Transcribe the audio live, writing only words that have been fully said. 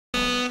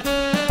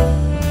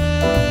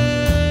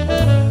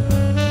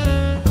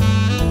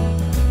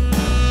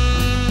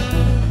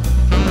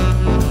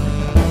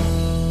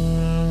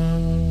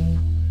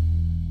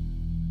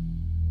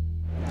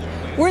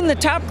the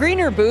Top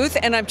Greener booth,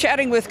 and I'm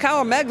chatting with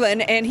Kyle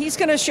Moegline, and he's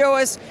going to show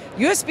us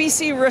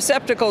USB-C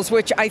receptacles,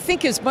 which I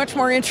think is much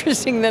more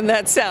interesting than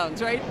that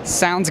sounds, right?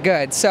 Sounds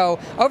good. So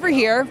over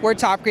here, we're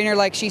Top Greener,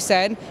 like she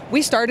said.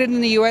 We started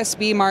in the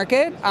USB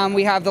market.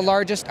 We have the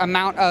largest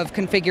amount of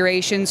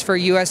configurations for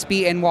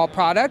USB in-wall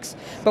products.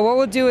 But what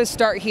we'll do is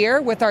start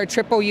here with our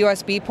triple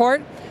USB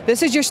port.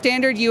 This is your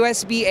standard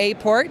USB-A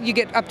port. You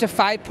get up to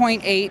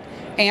 5.8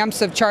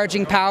 amps of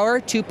charging power,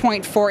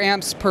 2.4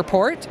 amps per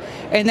port,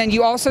 and then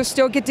you also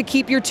still get to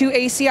keep your 2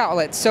 AC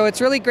outlets. So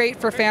it's really great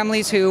for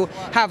families who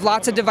have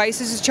lots of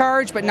devices to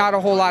charge but not a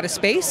whole lot of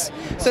space.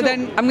 So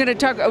then I'm going to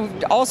talk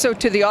also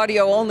to the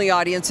audio-only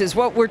audiences.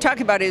 What we're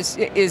talking about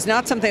is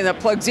not something that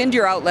plugs into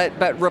your outlet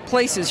but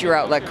replaces your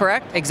outlet,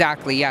 correct?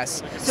 Exactly,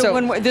 yes. So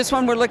when this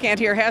one we're looking at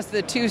here has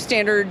the 2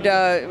 standard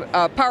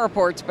power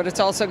ports, but it's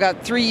also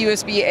got 3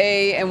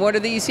 USB-A, and what are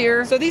these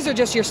here? So these are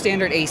just your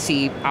standard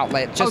AC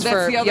outlet. Just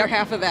that's the other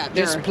half of that.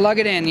 Just plug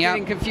it in, yeah.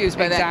 Getting confused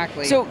by that.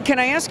 Exactly. So can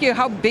I ask you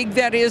how big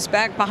that is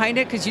back behind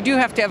it? Because you do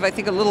have to have, I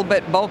think, a little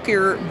bit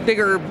bulkier,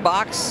 bigger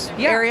box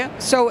area.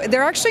 So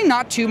they're actually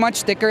not too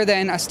much thicker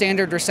than a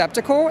standard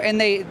receptacle,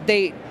 and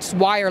they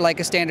wire like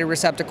a standard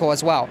receptacle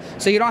as well.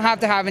 So you don't have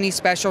to have any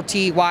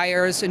specialty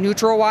wires. A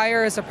neutral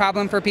wire is a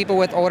problem for people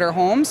with older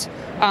homes,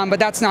 but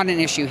that's not an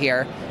issue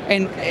here.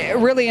 And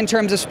really, in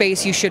terms of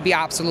space, you should be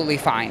absolutely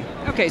fine.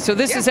 Okay, so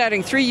this is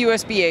adding 3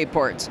 USB-A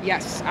ports.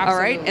 Yes, absolutely. All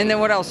right, and then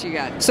what else you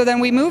got? So then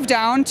we move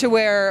down to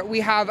where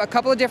we have a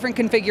couple of different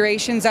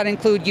configurations that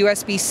include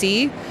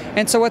USB-C.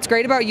 And so what's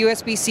great about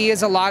USB-C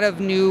is a lot of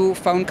new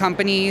phone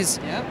companies,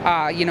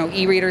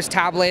 e-readers,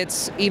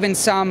 tablets, even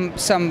some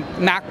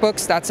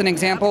MacBooks. That's an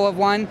example of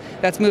one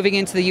that's moving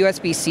into the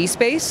USB-C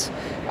space.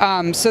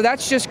 So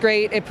that's just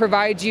great. It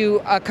provides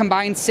you a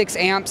combined 6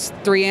 amps,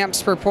 3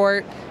 amps per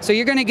port. So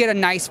you're going to get a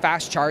nice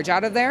fast charge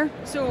out of there.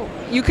 So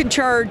you can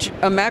charge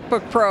a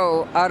MacBook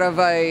Pro out of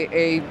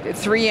a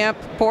 3 amp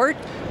port?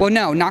 Well,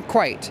 no, not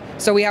quite.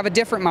 So we have a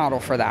different model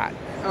for that.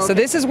 Okay. So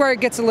this is where it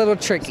gets a little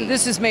tricky. So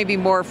this is maybe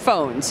more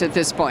phones at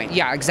this point.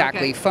 Yeah,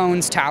 exactly. Okay.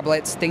 Phones,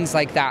 tablets, things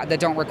like that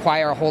don't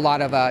require a whole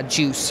lot of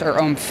juice or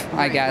oomph,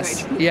 I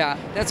guess. Right. Yeah.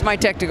 That's my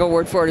technical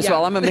word for it as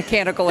well. I'm a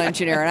mechanical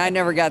engineer, and I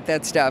never got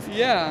that stuff.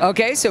 Yeah.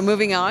 Okay, so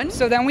moving on.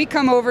 So then we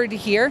come over to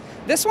here.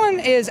 This one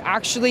is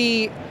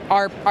actually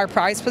our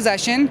prized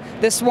possession.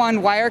 This one,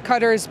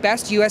 Wirecutter's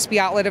best USB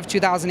outlet of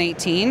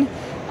 2018.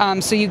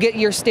 So you get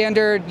your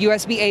standard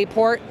USB-A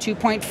port,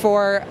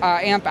 2.4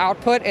 amp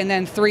output, and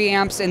then 3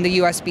 amps in the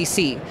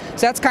USB-C.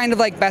 So that's kind of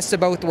like best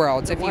of both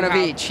worlds. One of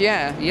each,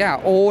 yeah.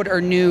 Yeah, old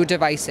or new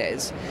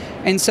devices.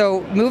 And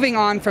so moving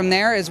on from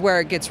there is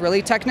where it gets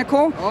really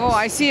technical. Oh,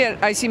 I see it.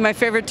 I see my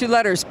favorite 2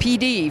 letters,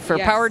 PD, for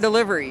power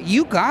delivery.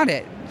 You got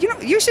it. You know,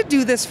 you should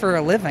do this for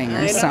a living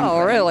or something. I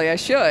know, really, I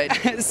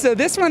should. So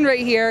this one right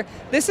here,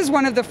 this is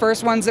one of the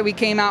first ones that we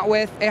came out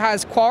with. It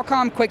has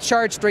Qualcomm Quick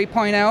Charge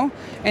 3.0,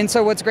 and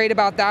so what's great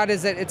about that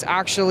is that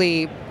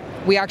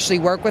we actually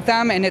work with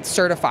them and it's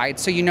certified,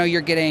 so you know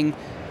you're getting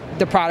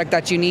the product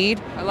that you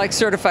need. I like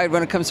certified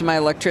when it comes to my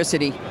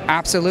electricity.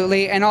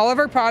 Absolutely, and all of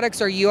our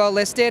products are UL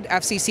listed,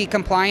 FCC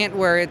compliant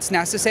where it's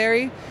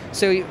necessary.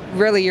 So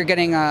really, you're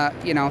getting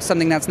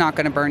something that's not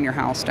going to burn your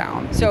house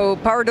down. So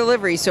power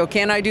delivery. So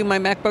can I do my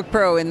MacBook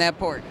Pro in that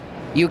port?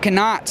 You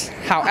cannot.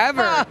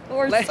 However,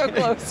 we're so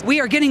close. We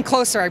are getting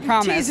closer, I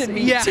promise.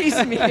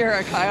 Teasing me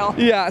here, Kyle.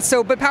 Yeah.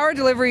 So, but power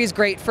delivery is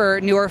great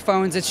for newer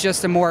phones. It's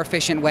just a more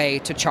efficient way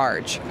to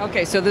charge.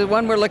 Okay. So the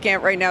one we're looking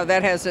at right now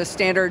that has a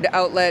standard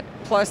outlet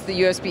plus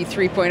the USB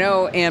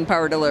 3.0 and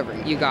power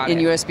delivery. You got it.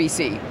 In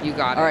USB-C. You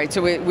got it. All right.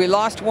 So we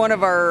lost one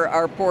of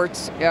our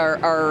ports,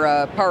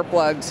 our power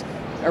plugs,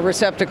 our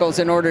receptacles,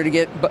 in order to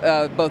get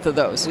both of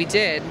those. We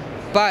did.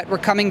 But we're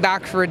coming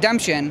back for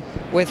redemption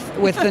with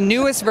the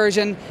newest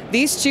version.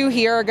 These 2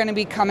 here are going to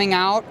be coming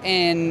out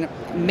in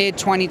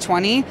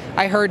mid-2020.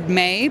 I heard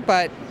May,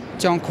 but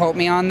don't quote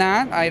me on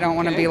that. I don't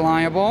want to be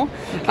liable.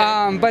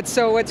 Okay. But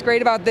so what's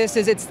great about this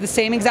is it's the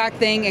same exact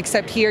thing,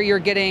 except here you're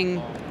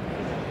getting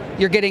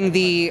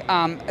the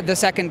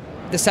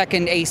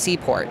second AC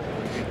port.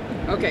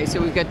 Okay,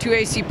 so we've got 2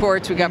 AC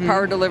ports. We've got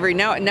power delivery.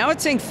 Now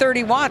it's saying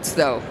 30 watts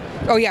though.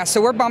 Oh yeah,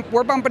 so we're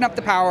bumping up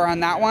the power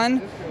on that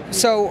one.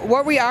 So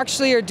what we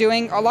actually are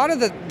doing, a lot of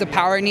the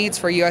power needs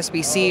for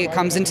USB-C, it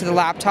comes into the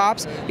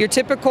laptops. Your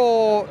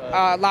typical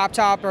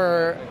laptop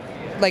or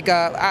like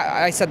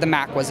I said the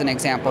Mac was an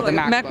example. The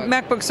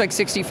MacBook's like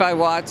 65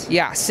 watts.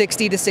 Yeah,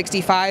 60 to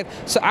 65.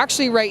 So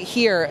actually right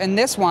here in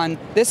this one,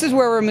 this is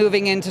where we're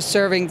moving into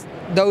serving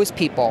those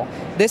people.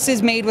 This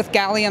is made with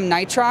gallium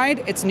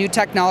nitride. It's new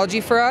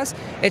technology for us.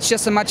 It's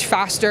just a much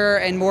faster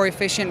and more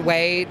efficient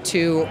way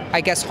to,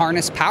 I guess,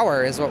 harness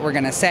power is what we're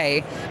going to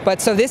say.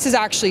 But so this is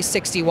actually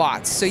 60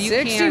 watts. So you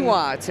 60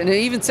 watts, and it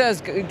even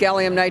says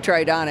gallium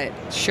nitride on it.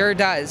 Sure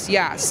does,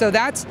 yeah. So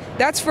that's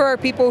for our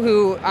people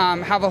who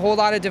have a whole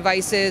lot of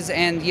devices,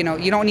 and you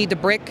don't need to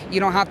brick.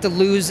 You don't have to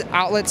lose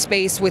outlet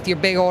space with your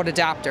big old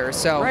adapter.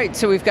 So right.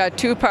 So we've got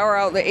 2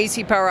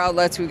 AC power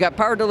outlets. We've got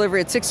power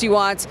delivery at 60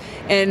 watts,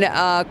 and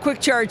Quick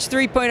charge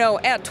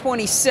 3.0 at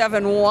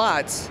 27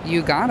 watts.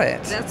 You got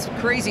it. That's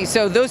crazy.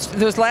 So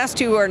those last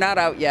two are not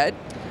out yet.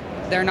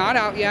 They're not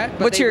out yet.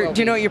 But Do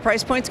you know what your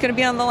price point's going to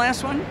be on the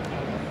last one?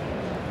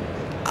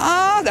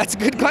 That's a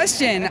good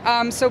question.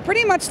 So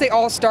pretty much they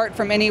all start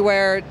from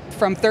anywhere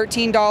from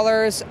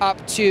 $13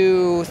 up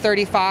to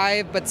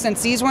 $35. But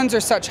since these ones are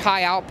such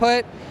high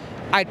output,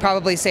 I'd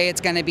probably say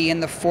it's going to be in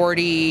the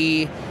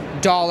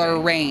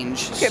 $40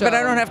 range. Okay, but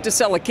I don't have to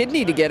sell a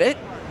kidney to get it.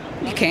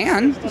 You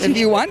can if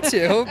you want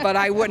to, but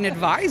I wouldn't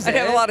advise it. I'd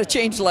have a lot of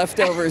change left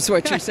over is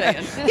what you're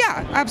saying.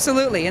 Yeah,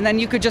 absolutely. And then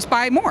you could just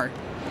buy more.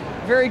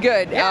 Very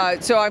good. Yeah.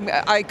 So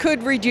I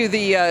could read you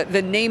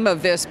the name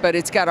of this, but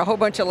it's got a whole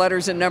bunch of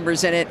letters and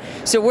numbers in it.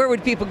 So where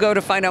would people go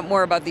to find out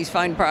more about these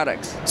fine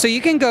products? So you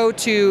can go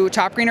to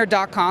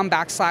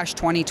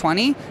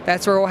topgreener.com/2020.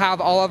 That's where we'll have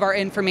all of our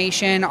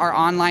information, our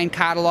online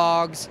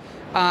catalogs.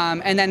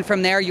 And then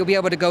from there, you'll be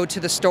able to go to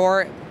the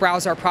store,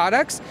 browse our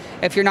products.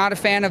 If you're not a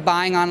fan of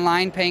buying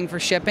online, paying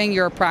for shipping,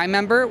 you're a Prime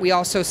member, we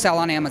also sell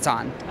on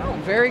Amazon. Oh,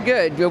 very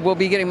good. We'll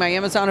be getting my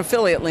Amazon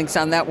affiliate links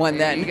on that one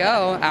then. There you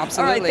go.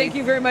 Absolutely. All right, thank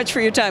you very much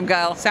for your time,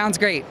 Kyle. Sounds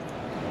great.